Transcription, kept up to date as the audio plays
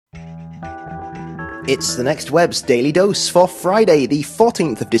It's the Next Web's Daily Dose for Friday, the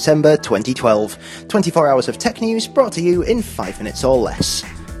 14th of December 2012. 24 hours of tech news brought to you in 5 minutes or less.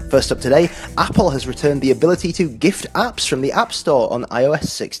 First up today, Apple has returned the ability to gift apps from the App Store on iOS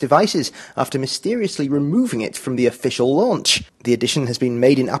 6 devices after mysteriously removing it from the official launch. The addition has been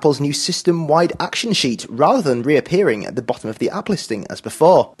made in Apple's new system-wide action sheet rather than reappearing at the bottom of the app listing as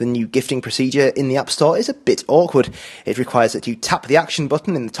before. The new gifting procedure in the App Store is a bit awkward. It requires that you tap the action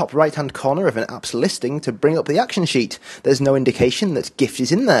button in the top right-hand corner of an app's listing to bring up the action sheet. There's no indication that gift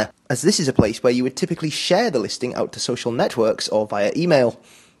is in there, as this is a place where you would typically share the listing out to social networks or via email.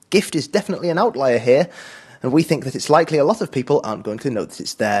 Gift is definitely an outlier here, and we think that it's likely a lot of people aren't going to notice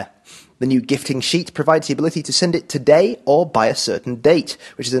it's there. The new gifting sheet provides the ability to send it today or by a certain date,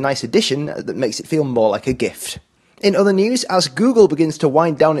 which is a nice addition that makes it feel more like a gift. In other news, as Google begins to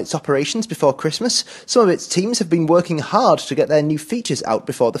wind down its operations before Christmas, some of its teams have been working hard to get their new features out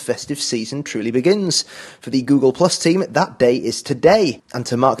before the festive season truly begins. For the Google Plus team, that day is today, and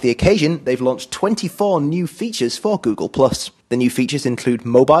to mark the occasion, they've launched 24 new features for Google Plus. The new features include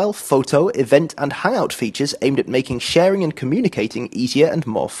mobile, photo, event and hangout features aimed at making sharing and communicating easier and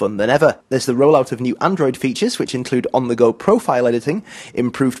more fun than ever. There's the rollout of new Android features which include on-the-go profile editing,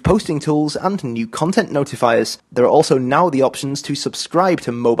 improved posting tools and new content notifiers. There are also now the options to subscribe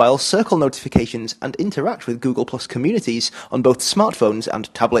to mobile circle notifications and interact with Google Plus communities on both smartphones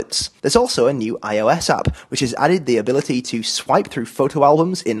and tablets. There's also a new iOS app which has added the ability to swipe through photo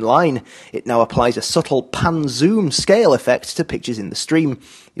albums in line. It now applies a subtle pan-zoom scale effect to pictures in the stream.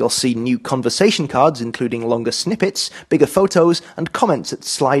 You'll see new conversation cards including longer snippets, bigger photos, and comments that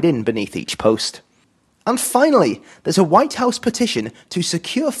slide in beneath each post. And finally, there's a White House petition to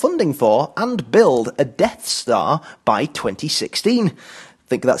secure funding for and build a Death Star by 2016.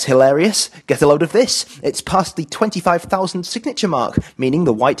 Think that's hilarious? Get a load of this. It's past the 25,000 signature mark, meaning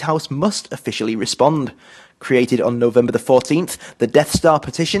the White House must officially respond. Created on November the 14th, the Death Star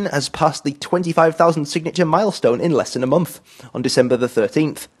petition has passed the 25,000 signature milestone in less than a month. On December the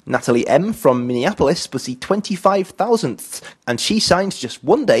 13th, Natalie M. from Minneapolis was the 25,000th, and she signed just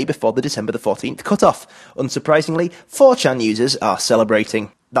one day before the December the 14th cutoff. Unsurprisingly, 4chan users are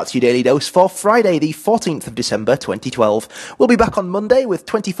celebrating. That's your Daily Dose for Friday, the 14th of December 2012. We'll be back on Monday with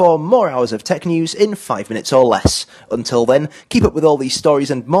 24 more hours of tech news in 5 minutes or less. Until then, keep up with all these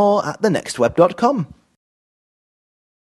stories and more at thenextweb.com.